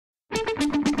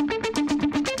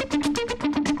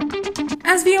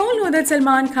As we all know that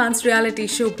Salman Khan's reality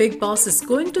show Bigg Boss is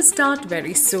going to start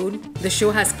very soon. The show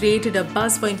has created a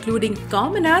buzz for including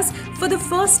commoners for the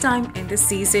first time in this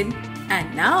season.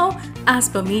 And now, as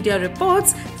per media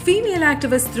reports, female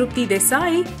activist Trupti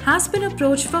Desai has been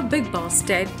approached for Bigg Boss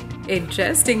 10.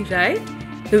 Interesting, right?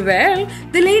 Well,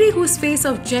 the lady whose face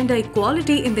of gender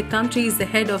equality in the country is the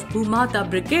head of Bhumata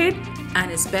Brigade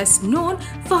and is best known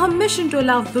for her mission to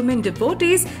allow women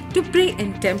devotees to pray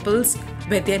in temples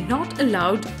where they are not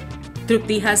allowed.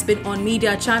 Trupti has been on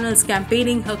media channels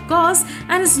campaigning her cause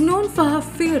and is known for her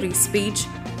fiery speech.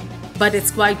 But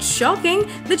it's quite shocking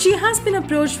that she has been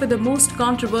approached for the most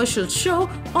controversial show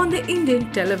on the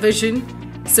Indian television.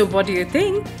 So what do you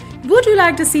think? Would you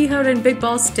like to see her in Bigg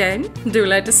Boss 10? Do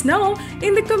let us know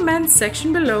in the comments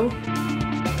section below.